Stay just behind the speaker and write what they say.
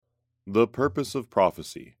The Purpose of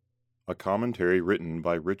Prophecy, a commentary written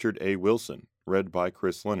by Richard A. Wilson, read by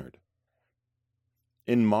Chris Leonard.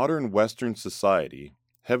 In modern Western society,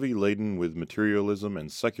 heavy laden with materialism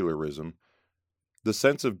and secularism, the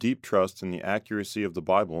sense of deep trust in the accuracy of the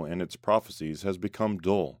Bible and its prophecies has become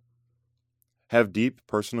dull. Have deep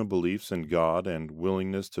personal beliefs in God and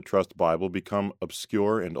willingness to trust Bible become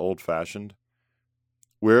obscure and old-fashioned?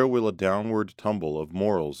 Where will a downward tumble of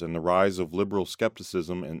morals and the rise of liberal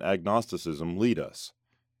skepticism and agnosticism lead us?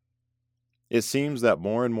 It seems that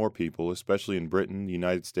more and more people, especially in Britain, the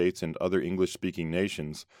United States, and other English-speaking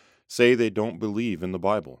nations, say they don't believe in the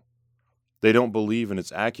Bible. They don't believe in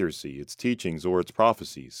its accuracy, its teachings, or its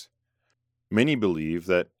prophecies. Many believe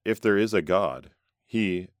that if there is a God,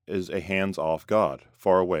 He is a hands-off God,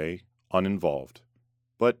 far away, uninvolved.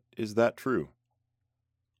 But is that true?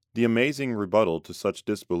 The amazing rebuttal to such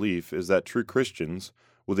disbelief is that true Christians,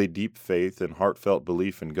 with a deep faith and heartfelt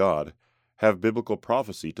belief in God, have biblical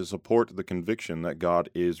prophecy to support the conviction that God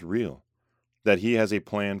is real, that He has a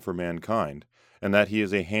plan for mankind, and that He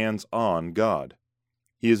is a hands-on God.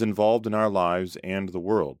 He is involved in our lives and the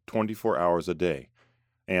world 24 hours a day,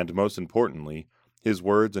 and most importantly, His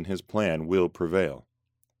words and His plan will prevail.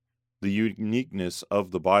 The uniqueness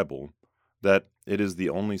of the Bible, that it is the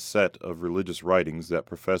only set of religious writings that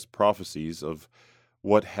profess prophecies of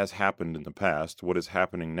what has happened in the past, what is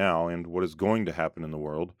happening now, and what is going to happen in the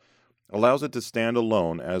world, allows it to stand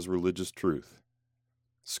alone as religious truth.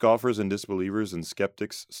 Scoffers and disbelievers and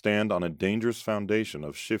skeptics stand on a dangerous foundation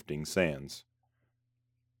of shifting sands.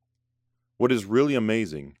 What is really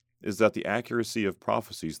amazing is that the accuracy of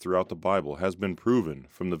prophecies throughout the Bible has been proven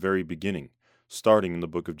from the very beginning, starting in the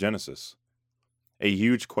book of Genesis. A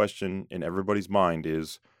huge question in everybody's mind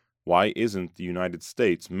is, why isn't the United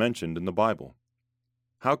States mentioned in the Bible?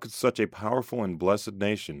 How could such a powerful and blessed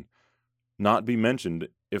nation not be mentioned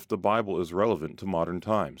if the Bible is relevant to modern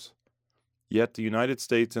times? Yet the United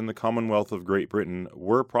States and the Commonwealth of Great Britain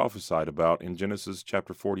were prophesied about in Genesis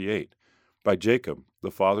chapter 48 by Jacob,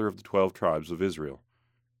 the father of the 12 tribes of Israel.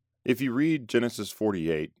 If you read Genesis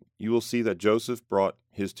 48, you will see that Joseph brought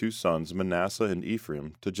his two sons Manasseh and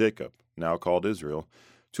Ephraim to Jacob, now called Israel,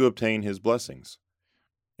 to obtain his blessings.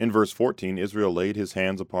 In verse 14, Israel laid his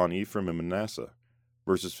hands upon Ephraim and Manasseh.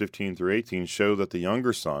 Verses 15 through 18 show that the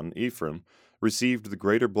younger son, Ephraim, received the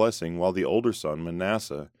greater blessing, while the older son,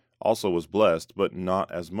 Manasseh, also was blessed, but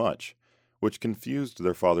not as much, which confused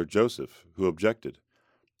their father Joseph, who objected.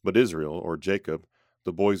 But Israel, or Jacob,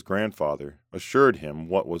 the boy's grandfather, assured him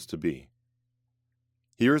what was to be.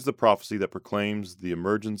 Here is the prophecy that proclaims the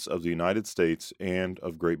emergence of the United States and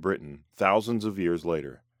of Great Britain thousands of years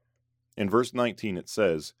later. In verse 19 it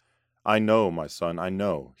says, "I know, my son, I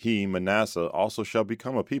know, he, Manasseh, also shall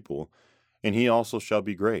become a people, and he also shall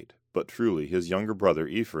be great, but truly his younger brother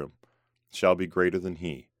Ephraim shall be greater than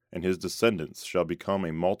he, and his descendants shall become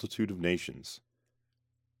a multitude of nations."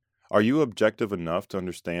 Are you objective enough to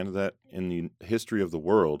understand that in the history of the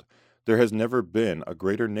world, there has never been a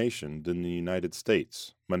greater nation than the United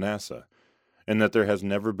States, Manasseh, and that there has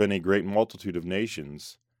never been a great multitude of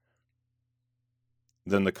nations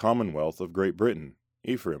than the Commonwealth of Great Britain,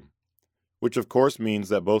 Ephraim, which of course means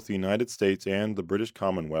that both the United States and the British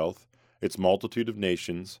Commonwealth, its multitude of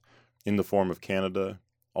nations, in the form of Canada,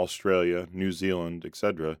 Australia, New Zealand,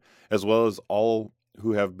 etc., as well as all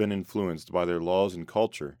who have been influenced by their laws and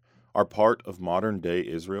culture, are part of modern-day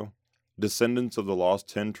Israel, descendants of the lost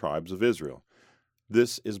 10 tribes of Israel.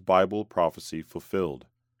 This is Bible prophecy fulfilled.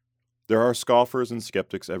 There are scoffers and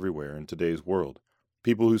skeptics everywhere in today's world,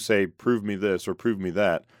 people who say, prove me this or prove me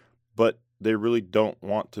that, but they really don't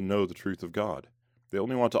want to know the truth of God. They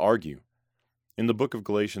only want to argue. In the book of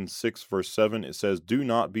Galatians 6, verse 7, it says, "Do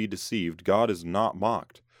not be deceived, God is not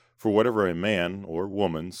mocked. For whatever a man or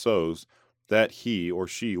woman sows, that he or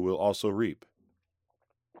she will also reap."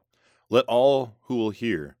 Let all who will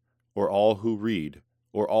hear, or all who read,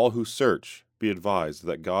 or all who search, be advised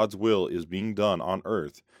that God's will is being done on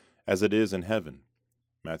earth as it is in heaven.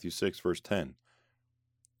 Matthew 6, verse 10.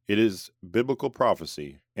 It is biblical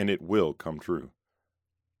prophecy, and it will come true.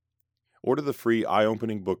 Order the free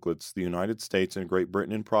eye-opening booklets, The United States and Great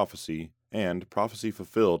Britain in Prophecy, and Prophecy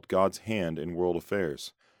Fulfilled, God's Hand in World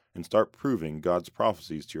Affairs, and start proving God's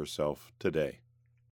prophecies to yourself today.